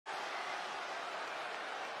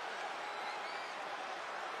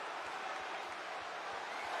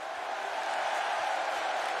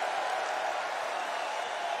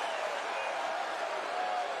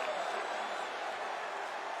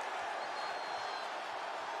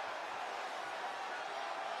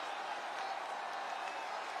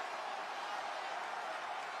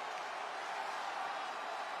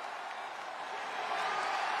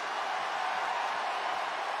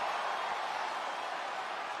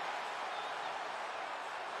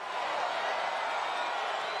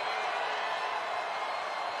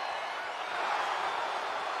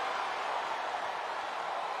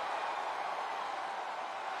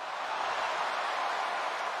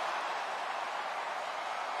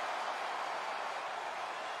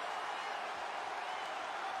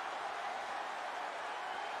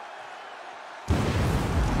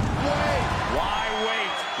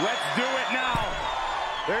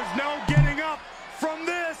There's no getting up from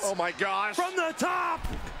this. Oh my gosh. From the top.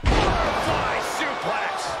 Butterfly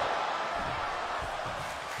suplex.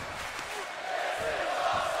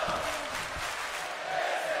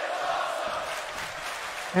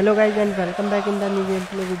 Hello guys and welcome back in the new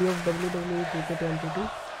gameplay video of WWE 2k22.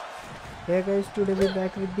 Hey guys, today we're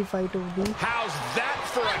back with the fight of the How's that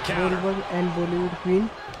for a counter? Goldberg and Bollywood Queen.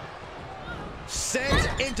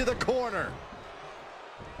 Sent into the corner.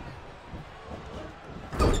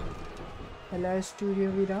 Hello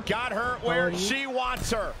Studio Vira. Got her where she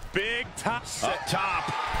wants her. Big top. Up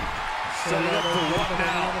top. Set it up for what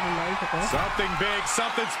now? Something big,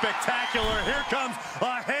 something spectacular. Here comes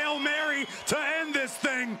a Hail Mary to end this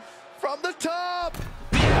thing. From the top.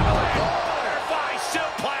 Butterfly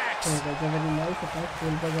suplex.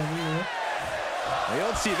 You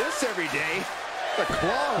don't see this every day. The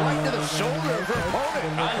claw right to the shoulder of her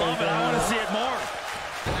opponent. I love it. I want to see it more.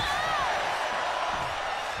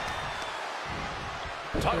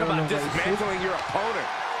 Talk about dismantling your opponent.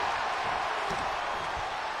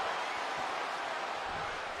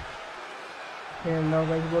 And now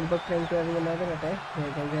guys, Goldberg trying to having another attack.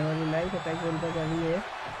 Guys, having a nice attack. Goldberg having a.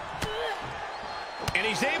 And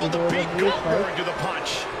he's able to beat Goldberg to the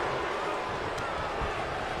punch.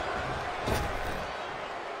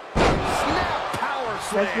 Snap power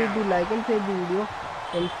slam. Guys, please do like and share the video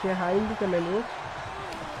and say hi in the comment box.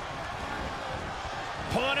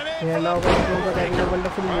 Pulling him in. And now guys, Goldberg having a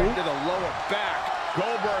wonderful right move. to the lower back.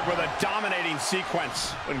 Goldberg with a dominating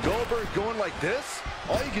sequence. When Goldberg going like this,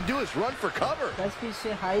 all you can do is run for cover. Guys, please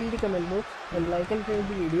say hi in the comment box and like and share the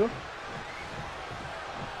video.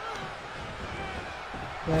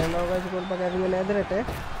 And now guys, Goldberg having another attack.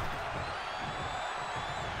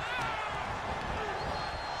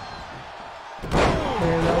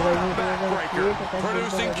 And now guys,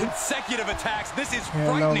 producing consecutive attacks. This is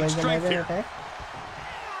frightening strength here. Attack.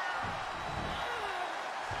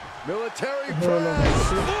 Military press.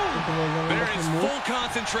 There is full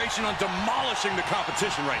concentration on demolishing the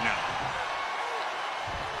competition right now.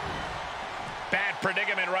 Bad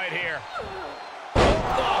predicament right here.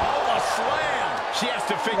 Oh, a slam. She has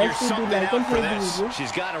to figure something out for this.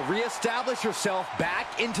 She's got to reestablish herself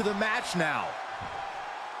back into the match now.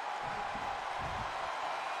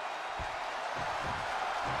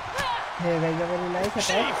 Hey guys, a very nice attack.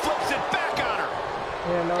 She flips it back on her.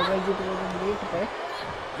 Yeah, now guys, it was a great attack.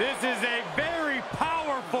 This is a very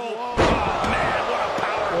powerful. Oh man, what a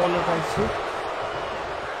power bomb.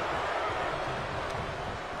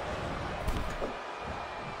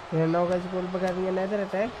 Yeah, now guys, Goldberg having another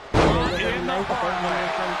attack. Very nice attack.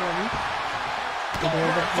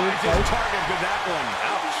 Goldberg finds his target with that one.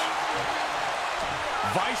 Ouch.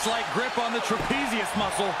 Vice-like grip on the trapezius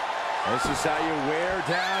muscle. This is how you wear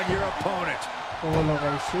down your opponent. Oh no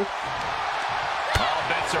guys, shoot. All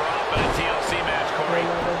bets are off in a TLC match, Corey.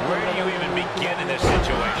 Where do you even begin in this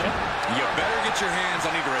situation? You better get your hands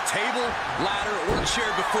on either a table, ladder, or a chair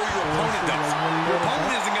before your opponent does. Your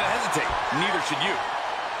opponent isn't going to hesitate. Neither should you.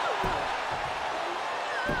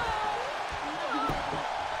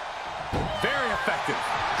 Very effective.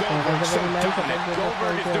 Goldberg's so dominant.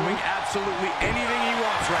 Goldberg is doing absolutely anything he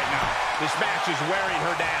wants right now. This match is wearing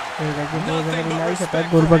her down. Nothing but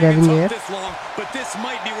respect for hanging tough this long, but this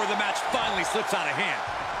might be where the match finally slips out of hand.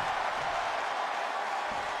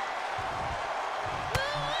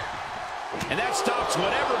 And that stops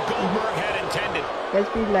whatever Goldberg had intended. Guys,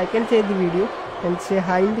 please like and share the video and say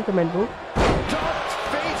hi in the comment box. Ducked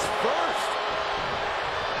face first.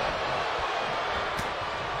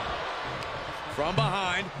 From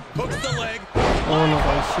behind, hooks the leg. Oh no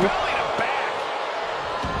guys, shoot.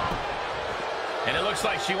 And it looks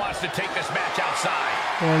like she wants to take this match outside.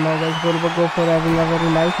 And now guys, Goldberg go for having a very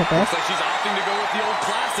nice attack. Looks like she's opting to go with the old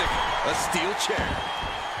classic, a steel chair.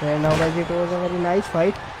 And now guys, it was a very nice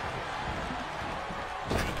fight.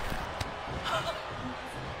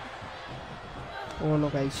 Oh no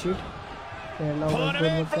guys, shoot. And now guys,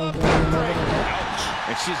 Goldberg trying to have another attack.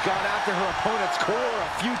 And she's gone after her opponent's core a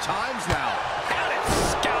few times now. Got it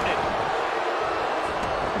scouted.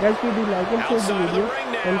 Guys, please do like and share the video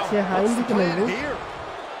and say hi in the comment box.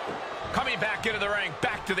 Coming back into the ring,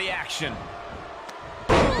 back to the action.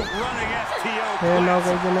 Running FTO. And now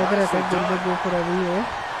guys, another attack. Goldberg go for having a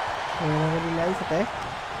very nice attack.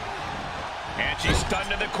 And she's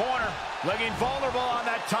stunned in the corner, looking vulnerable on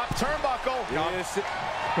that top turnbuckle. Yes.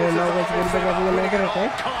 And now guys, Goldberg having another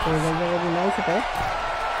attack. A very nice attack.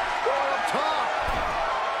 Up top.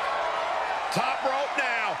 Top rope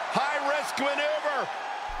now. High risk maneuver.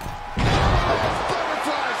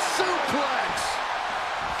 Butterfly suplex.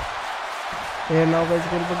 And now guys,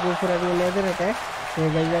 Goldberg go for having another attack. A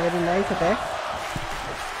very nice attack.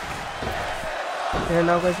 And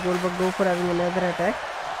now guys, Goldberg go for having another attack.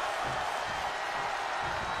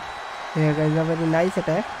 Here guys, a very nice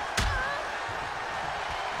attack.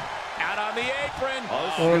 Out on the apron.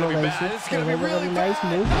 Oh no guys, here guys, a very nice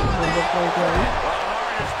move. Goldberg trying to have it. The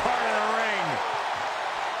hardest part of the ring.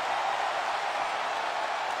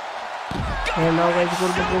 And now guys,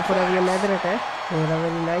 Goldberg go for having another attack. Here a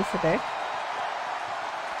very nice attack.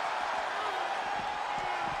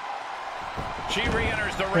 She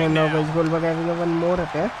re-enters the ring And now now. guys, Goldberg having a one more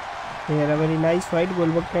attack. Here a very nice fight.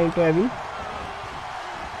 Goldberg trying to having.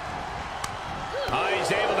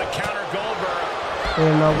 He's able to counter Goldberg.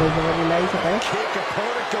 And now guys, a very nice attack. Kick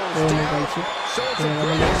opponent goes Oh no down. guys, So it's a here a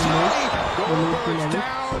very great nice move. move. Goldberg's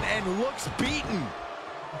down and looks beaten.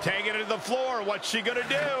 Taking it to the floor. What's she gonna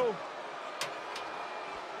do?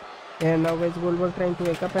 And now guys, Goldberg trying to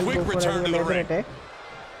wake up and Quick go for return having to the another ring. attack.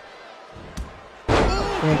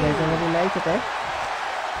 Here guys, a very nice attack.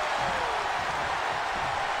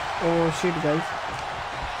 Oh shit guys.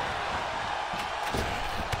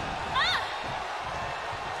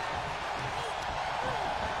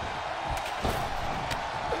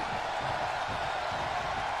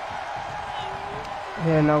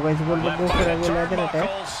 Here now guys, Goldberg go for having another attack.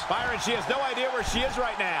 Byron, she has no idea where she is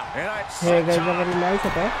right now. And Here guys, a very nice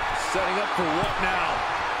attack. setting up for what now?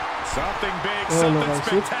 Something big, Oh, no, something guys,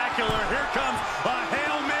 shoot. spectacular. Here comes a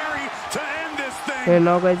Hail Mary to end this thing. Here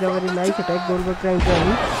now guys, a very nice attack. Goldberg trying to have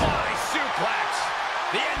it. Fly suplex.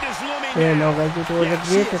 The end is looming Here now. now guys, it was a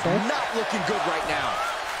She great is attack. not looking good right now.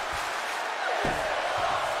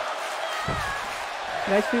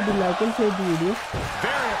 Guys, please do like and share the video.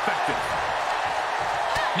 Very effective.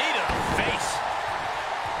 Knee to the face.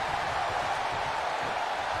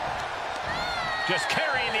 Just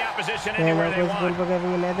carrying the opposition Here anywhere now they guys, want. Goldberg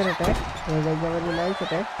having another attack. Here guys, a very nice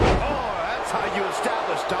attack. Oh, that's how you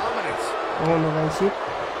establish dominance. Oh no guys, shit.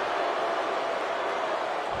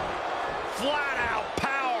 Flat out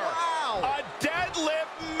power. Wow. A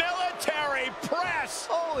deadlift military press.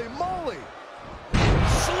 Holy moly.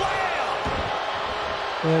 Slam.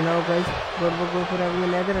 Here now guys, Goldberg go for having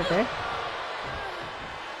another attack.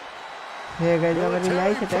 Here guys, a very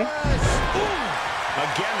nice attack.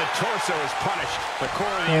 Again, the torso is punished. The core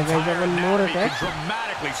of the Yeah, guys, entire one more anatomy attack. can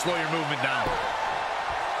dramatically slow your movement down.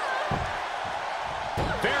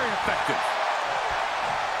 Very effective.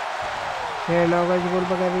 Here now guys,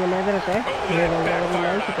 Goldberg having another attack. Here guys, a very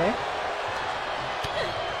nice attack.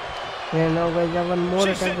 Here now guys, one more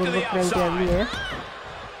She's attack. sent to the Goldberg trying to have here.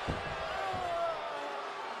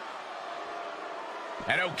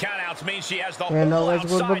 And no countouts means she has the Here now whole guys, outside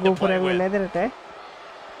Goldberg to go for play having with. another attack.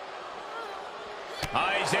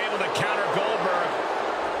 He's able to counter Goldberg.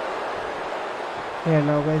 Here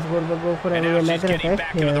now guys, Goldberg go for And having now she's another getting attack.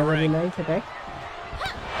 back into Here the a very ring. nice attack.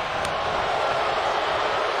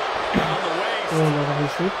 Down the waist. Oh no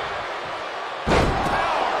guys, shit.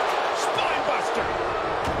 Spine buster.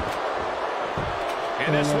 And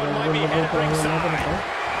Here this now one guys, might be Goldberg go headed for having another ringside.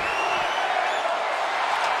 attack.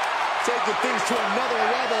 Taking things to another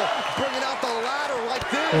level, bringing out the ladder like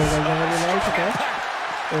Here this. guys, a very nice attack.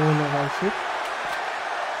 Oh no guys, shit.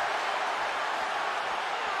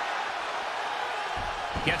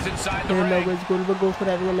 Gets inside the Here now ring. guys, Goldberg go for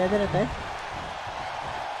having another attack.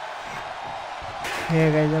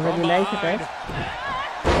 Here guys, a very From nice behind. attack.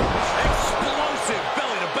 Explosive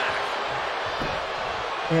belly to back.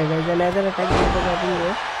 Here guys, another attack. Goldberg having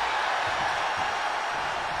here.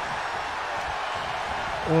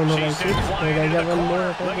 Oh no She guys, shit. sent Here flying guys, into the one more corner.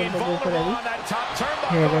 attack. Looking Goldberg go for vulnerable having. on that top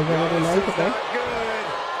turnbuckle. Here guys, a very nice This is attack. not good.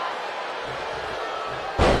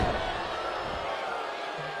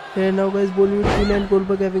 Here now guys, Bollywood Queen and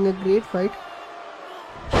Goldberg having a great fight.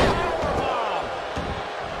 Powerbomb.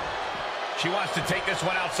 She wants to take this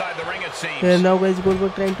one outside the ring, it seems. Here now guys,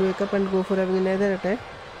 Goldberg trying to wake up and go for having another attack.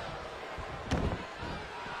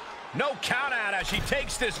 No count out as she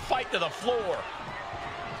takes this fight to the floor.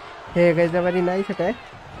 Here guys, a very nice attack.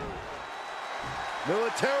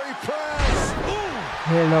 Military press.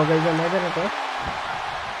 Ooh. Here now guys, another attack.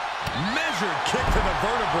 Measured kick to the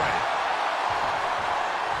vertebrae.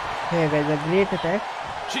 Here guys, a great attack.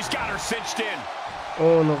 She's got her cinched in.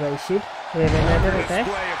 Oh no guys, shit. Here another attack.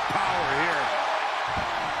 Display of power here.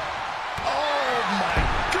 Oh my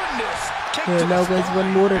goodness. Kick Here to now the guys, one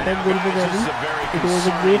spine. more attack. Goldberg This having. is a very It was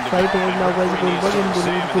a great fight. Here now guys, Goldberg and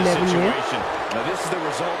Bollywood Queen having here. Now this is the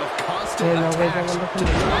result of constant Here now guys, a attacks wonderful to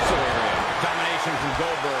the attack. torso area. Domination from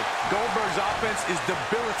Goldberg. Goldberg's offense is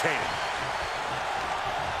debilitating.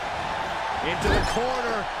 Into the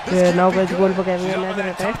corner. This Here can't now be guys, good. Goldberg having She's up in another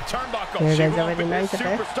that attack. top turnbuckle. Here She guys, a will very be- nice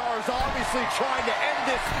attack. Superstar is obviously trying to end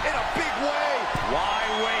this in a big way. Why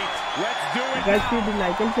wait? Let's do it Guys, now. please do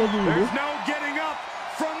like and share the video. There's no getting up.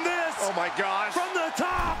 my gosh. From the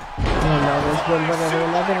top. And now guys, Goldberg having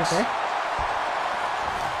another attack.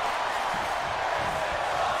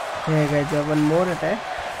 Hey guys, have one more attack.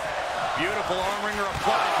 Beautiful arm wringer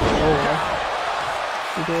applied. Oh wow.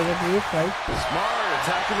 It was a great fight. Smart,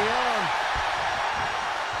 attacking the arm.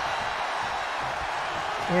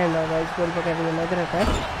 And now guys, Goldberg having another attack.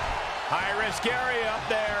 High risk area up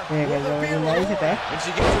there. Hey guys, having a nice attack. And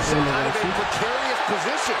she gets herself out of a precarious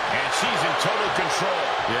position. And she's in total control.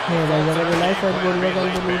 Hey guys, having a nice fight. Goldberg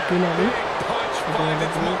and the lead team having. Punch It was a finds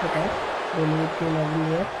its great mark. attack. The lead team having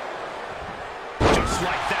here. Just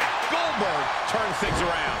like that, Goldberg turns things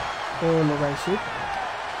around. Oh no guys, shit.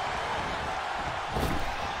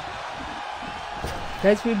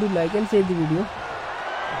 Guys, please do like and share the video.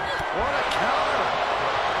 What a counter.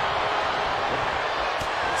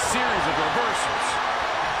 Series of reversals.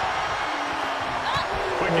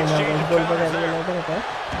 Quick And now exchange guys, of Goldberg counters having there. another attack.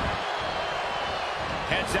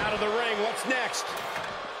 Heads out of the ring. What's next?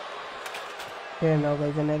 And now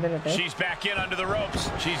guys, another attack. She's back in under the ropes.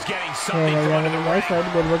 She's getting Hey something guys, from under having the a nice ring.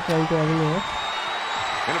 fight. Goldberg trying to having here.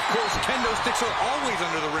 And of course, kendo sticks are always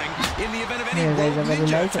under the ring in the event of any Yeah, guys, rogue a very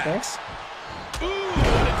ninja nice attack. attacks. Ooh,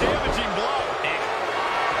 what a damaging blow.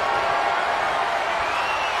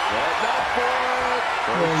 Setting up for it.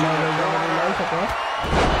 And now guys, having a nice attack.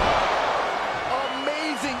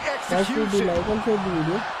 Amazing Guys, please do execution. like and share the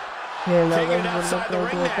video. And now Taking it guys, outside the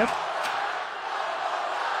Goldberg ring trying to now. attack.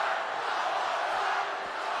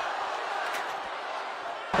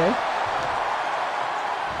 Okay.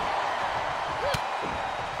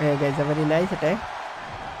 Hey guys, a very nice attack.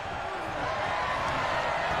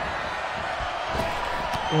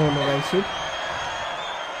 Oh no guys, shit.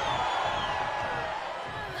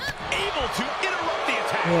 Able to interrupt the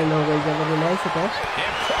attack. Hey now guys, a very nice attack.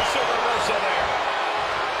 Impressive reversal there.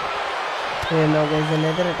 Hey now guys,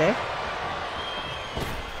 another attack.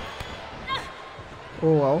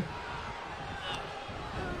 Oh wow.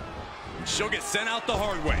 She'll get sent out the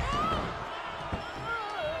hard way.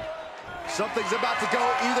 Something's about to go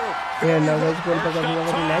either. Hey now guys, Goldberg having a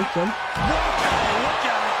very nice jump. Look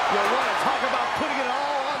at it. You want to talk about putting it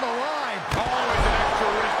all on the line. Always an extra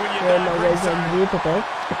risk when you Hey now dive guys, a ringside. great attack.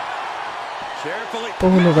 Carefully.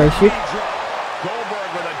 Oh no guys, shit. Goldberg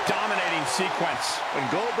with a dominating sequence. When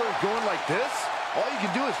Goldberg going like this, all you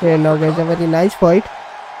can do is Hey now guys, a very nice fight.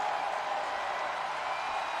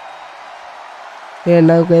 Hey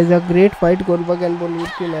now guys, a great fight. Goldberg and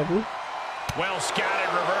Bollywood team having. well scouted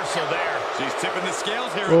reversal there. She's tipping the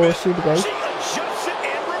scales here a Oh bit. shit guys. She adjusts it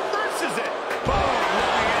and reverses it. Boom,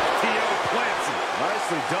 running STO plants it.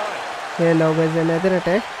 Nicely done. Hey now guys, another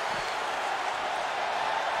attack.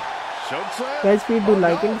 Chokeslam. Guys, please do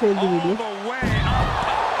like and share the All video. the way up.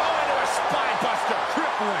 Oh, into a spine buster.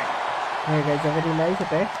 Crippling. Hey guys, a very nice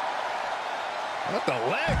attack. What the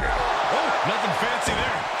leg? Oh, nothing fancy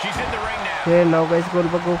there. She's in the ring now. Hey now guys,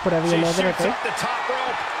 Goldberg go for having She another shoots attack. up the top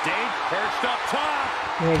rope. Dane perched up top.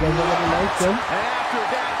 Hey guys, a very nice jump. And after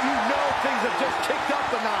that, you know things have just kicked up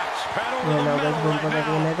a notch. Pedal to Hey the now guys, metal Goldberg right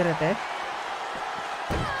having now. another attack.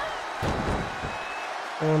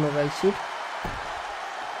 Oh no guys, shit.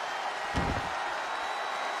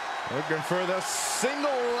 Looking for the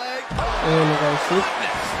single leg. Oh no guys, shit.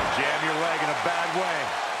 Jam your leg in a bad way.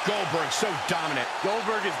 Goldberg so dominant.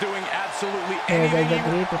 Goldberg is doing absolutely Hey guys, anything a he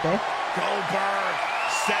great attack. Goldberg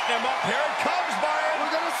setting him up. Here it comes, Byron.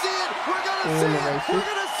 We're going to see it. We're going to Oh, see no, it. guys, We're shit.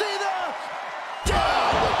 going to see the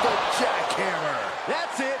down with the jackhammer.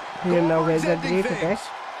 That's it. Here now Goldberg's guys, a ending great attack. things.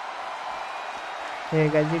 Hey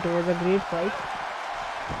guys, it was a great fight.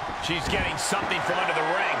 She's getting something from under the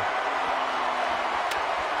ring.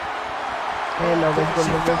 Hey now guys,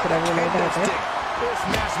 Goldberg go for having another attack. This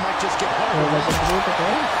match might just get Hey harder. guys, a great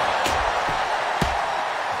attack.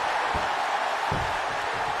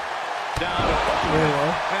 Down to Oh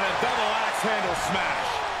wow. and a double axe handle smash.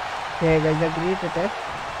 Hey guys, a great attack.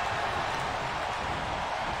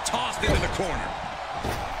 Tossed into the corner.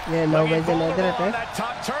 Yeah, now guys, another On attack. that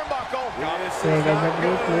top turnbuckle. This Hey is guys, a not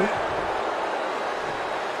great good. move.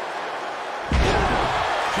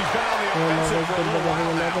 She's been on the Hey now offensive guys, for a Goldberg little having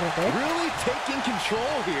while another now. attack. Really taking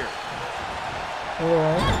control here. Oh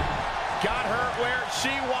wow. Got her where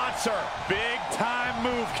she wants her. Big time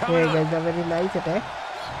move Hey coming up. guys, a very nice attack.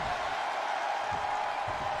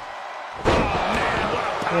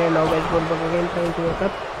 Hey now guys, Goldberg again trying to wake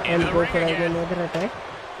up and Into the go ring for again. another attack.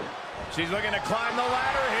 She's looking to climb the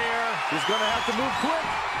ladder here. She's going to have to move quick.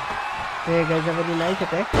 Hey guys, a very nice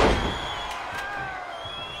attack.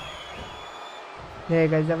 Hey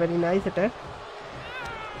guys, a very nice attack.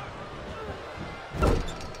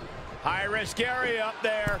 High risk area up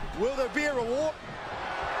there. Will there be a reward?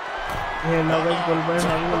 Here now guys, Goldberg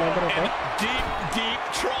having another attack. Deep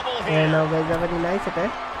trouble here. Here now guys, a very nice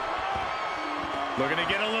attack. Looking to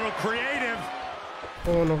get a little creative.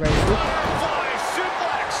 Oh no guys. Fly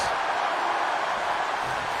suplex.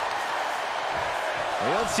 We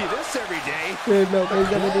don't see this every day. Here now guys,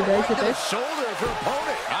 a very nice Right to the attack. shoulder of her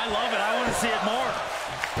opponent. I love it. I want to see it more.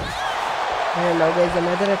 Here now guys,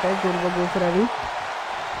 another attack. Goldberg go for having.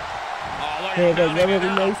 Here guys, a very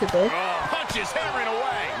nice attack. Punches hammering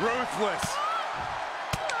away. Ruthless.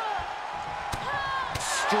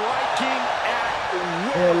 Striking at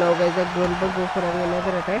will. Here now guys, Goldberg go for having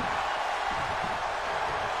another attack.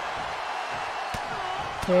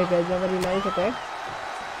 Here guys, a very nice attack.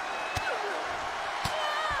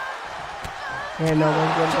 Here now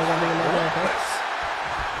guys, Goldberg having another attack.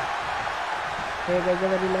 Here guys, a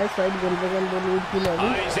very nice fight. Goldberg and Bollywood King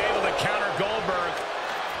having. He's able to counter Goldberg.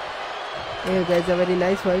 Here guys, a very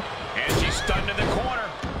nice fight. And she's stunned in the corner.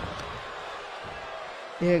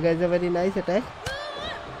 Here guys, a very nice attack.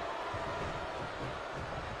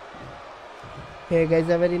 Here guys,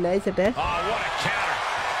 a very nice attack. Oh, what a counter.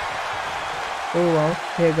 Oh wow.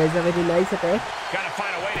 Here guys, a very nice attack. Got to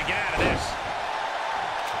find a way to get out of this.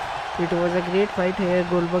 It was a great fight here.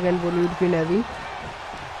 Goldberg and Bollywood King having.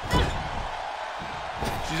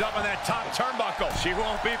 She's up on that top turnbuckle. She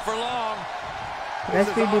won't be for long. Guys,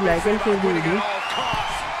 please do like and share the video.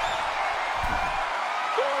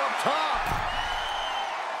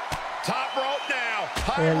 Top rope now.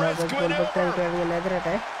 Here now High guys, risk Goldberg trying to maneuver. having another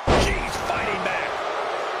attack. She's fighting back.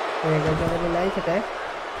 Here guys, a very nice attack.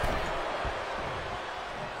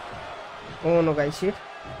 Oh no guys, shit.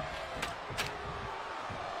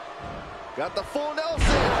 Got the full Nelson.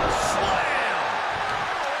 Slam.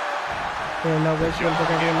 Here now guys, Goldberg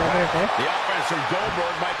having another attack. The offense from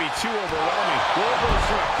Goldberg might be too overwhelming. Goldberg's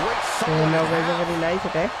from a great Here now guys, a summer. very nice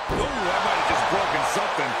attack. Ooh, that might have just broken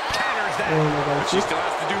something. Counters that. Oh no But guys, she shit. still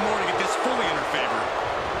has to do more to get this fully in her favor.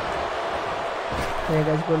 Here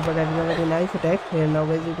guys, Goldberg having a very nice attack. Here now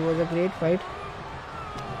guys, it was a great fight.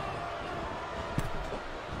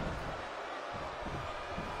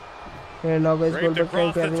 Here now guys, Draped Goldberg trying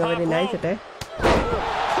across to the having a very top nice rope. attack.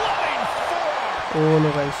 Flying forearm. Oh no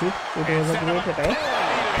guys, shit. It was a great attack.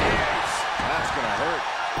 That's gonna hurt.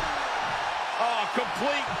 Oh,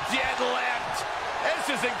 complete deadlift. This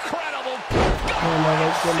is incredible. Here now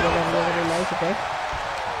guys, Goldberg having a very nice attack.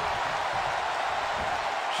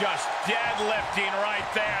 Just deadlifting right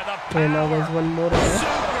there. The Here now guys, power. one more attack.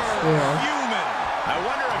 Yeah. Superhuman. I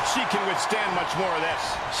wonder if she can withstand much more of this.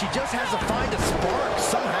 She just has to find a spark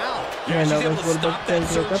somehow. Yeah, she's now able guys, to Goldberg stop that trying to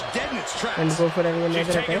surge look up dead in its tracks. and go for having She's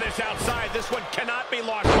another taking attack. this outside. This one cannot be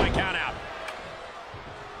lost by count out.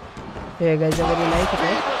 Here guys, a very nice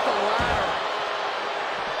attack. With the ladder.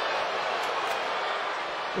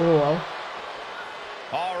 Oh wow.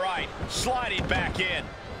 All right, sliding back in.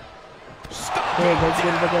 Stop. Here guys,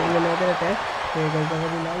 Goldberg having another attack. Here guys, a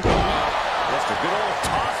very nice attack. Just a good old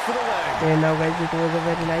toss for the leg. Here now guys, it was a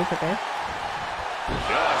very nice attack.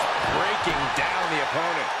 Just breaking down the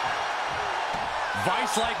opponent.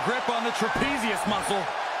 Vice-like grip on the trapezius muscle.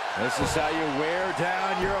 This is how you wear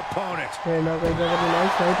down your opponent. Here now guys, a very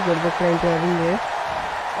nice fight. Goldberg trying to having here.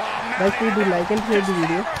 Guys, please do like and share the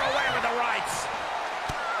video. Away with the rights.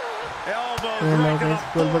 Elbows Here now right to guys, the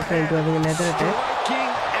Goldberg trying to forehead. having another attack.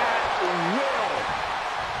 Striking at will.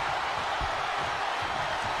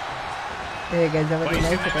 Here guys, a very Placing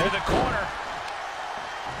nice him into attack. the corner.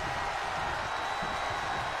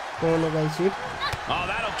 Oh no guys, shit. Oh,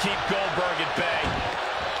 that'll keep Goldberg at bay.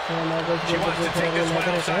 Here now guys, She Goldberg wants to go for take having this one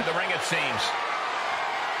another outside attack. the ring, it seems.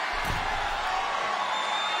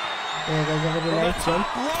 Here guys, a very nice jump.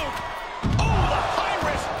 Rope. Oh, the high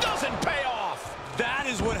risk doesn't pay off. That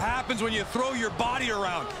is what happens when you throw your body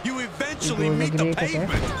around. You eventually It was a meet the great attack.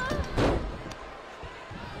 pavement.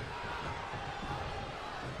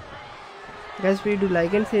 Guys, please do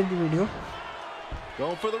like and share the video.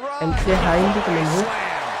 Going for the run. And say hi in the comment box.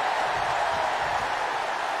 Slam.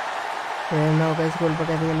 Here now guys, Goldberg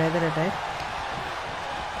having another attack.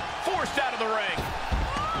 Forced out of the ring.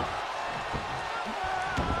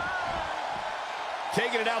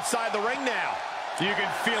 Taking it outside the ring now. You can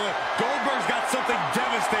feel it. Goldberg's got something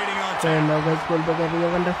devastating on top. Here now guys, Goldberg having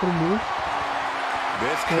a wonderful move.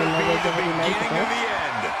 This Here could now be guys, the a very nice beginning of attack. the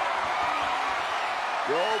end.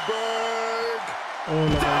 Goldberg. Oh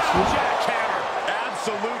no guys, shit. Jackhammer.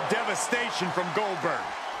 Absolute devastation from Goldberg.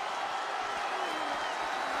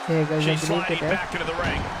 Here guys, a She's great sliding attack. back into the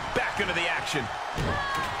ring. Back into the action.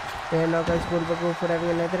 Here now guys, Goldberg go for having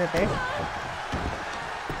another attack.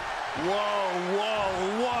 Whoa, whoa,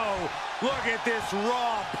 whoa. Look at this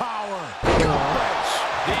raw power. Oh,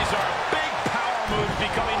 wow. These are big power moves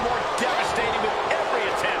becoming more devastating with every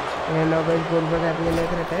attempt. And now guys, Goldberg having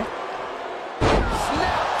another attack.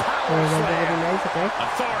 Snap power That's a slam. very nice attack.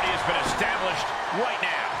 Authority has been established right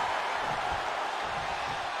now.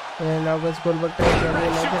 And now guys, Goldberg trying to have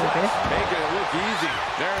another attack. Making it look easy.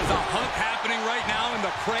 There is a hunt happening right now, and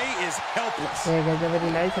the prey is helpless. Yeah, guys, a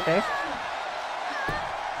very nice attack.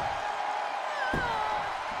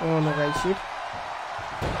 Oh no, guys, shit.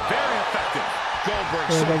 Very effective. Goldberg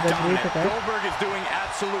Yeah, so guys, a great dominant. attack. Goldberg is doing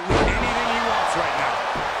absolutely anything he wants right now.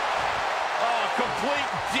 Oh, complete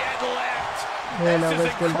deadlift. Yeah, now This guys,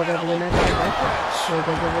 is Goldberg having incredible. another attack. Yeah,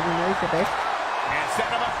 guys, a very nice attack. And set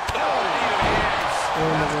him up. Oh, knee to the hands. Oh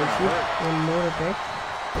no, guys, shit. And more attack.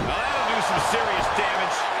 Now that'll do some serious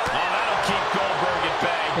damage. Oh, that'll keep Goldberg at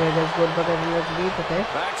bay. Yeah, guys, Goldberg having a great attack.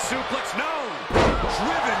 Back suplex, no!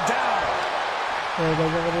 Driven down. Yeah,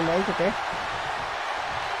 guys, a very nice attack.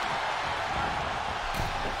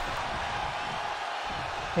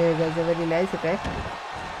 Yeah, guys, a very nice attack.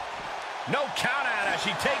 No count out as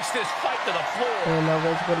she takes this fight to the floor. And now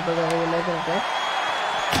guys, Goldberg having another attack.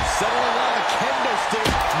 Settling on a kendo stick.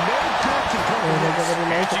 No good can come Yeah, from guys, a this. very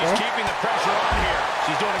nice She's attack. keeping the pressure on here.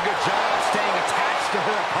 She's doing a good job staying attached to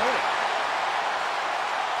her opponent.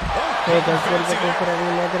 Yeah, guys, Goldberg having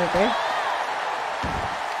another attack.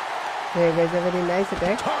 Yeah, guys, a very nice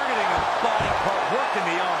attack. Targeting a body part, working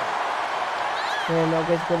the arm. Yeah, now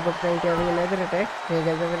guys, Goldberg trying to having another attack. Yeah,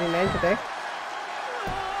 guys, a very nice attack.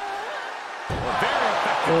 Very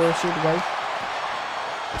effective. Oh shit, guys.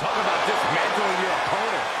 Talk about dismantling your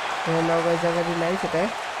opponent. Yeah, now guys, a very nice attack.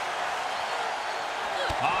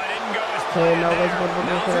 Oh, it didn't go as Yeah, planned now guys, there. Goldberg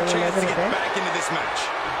Now's having a chance another to get attack. back into this match.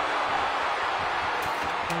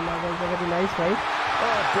 And now guys, a very nice fight.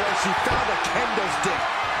 Oh boy, she found a kendo stick.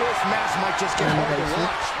 This match might just get hard to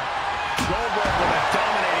watch. Goldberg with a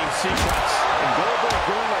dominating sequence. And Goldberg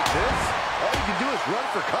going like this, all you can do is run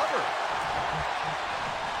for cover.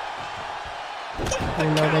 And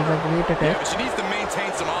now guys, a great Yeah, attack. but she needs to maintain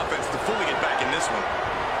some offense to fully get back in this one.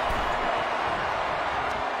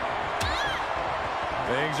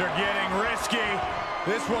 Things are getting risky.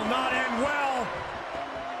 This will not end well.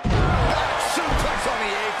 Back suplex on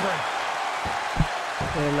the apron.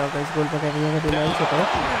 And now guys, Goldberg having a very nice attack.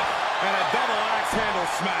 And a double axe handle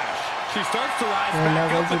smash. She starts to rise And now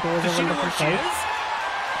back guys, up, it was does a she know wonderful where she fight. is?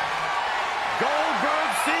 Goldberg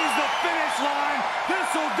sees the finish line. This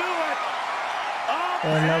will do it. Up.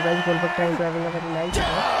 And now guys, Goldberg trying to having a very nice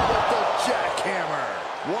attack. With the jackhammer.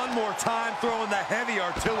 One more time throwing the heavy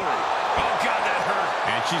artillery. Oh, God, that hurt.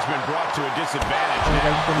 And she's been brought to a disadvantage And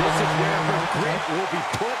now. guys, Goldberg This is having a where very her nice grit attack. will be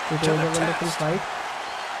put It to was a the wonderful test. fight.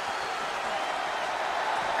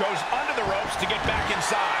 Goes under the ropes to get back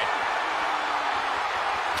inside.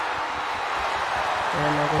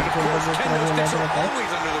 And now guys, Of Goldberg course, is kendo having sticks another are attack.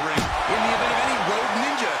 always under the ring in the event of any road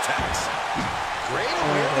ninja attacks. Great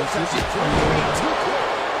awareness as she throws the ring too quick.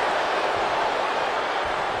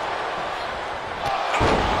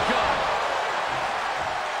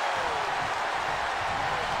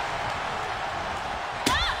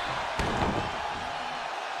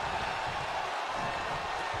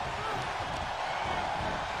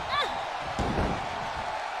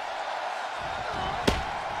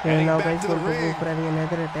 And now back guys, to the Goldberg ring. is having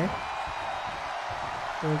another attack.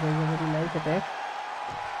 So guys, a very nice attack.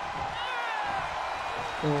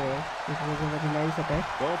 So it was a very nice attack.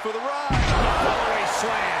 Going for the ride. Following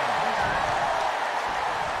slam.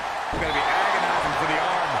 Gonna be agonizing for the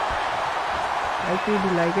arm. I think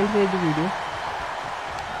you like and share the video.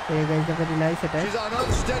 So yeah, guys, a very nice attack. She's on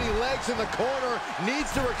unsteady legs in the corner. Needs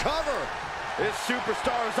to recover. This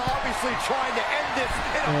superstar is obviously trying to end this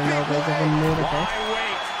in a And now big guys, a way. one more attack. Why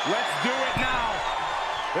wait? Let's do it now.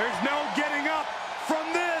 There's no getting up from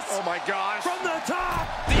this. Oh my gosh. From the top.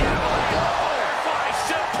 The avalanche. Butterfly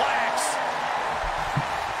suplex.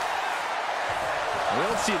 We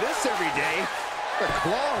don't see this every day. The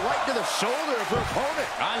claw right to the shoulder of her opponent.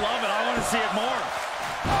 I love it. I want to see it more.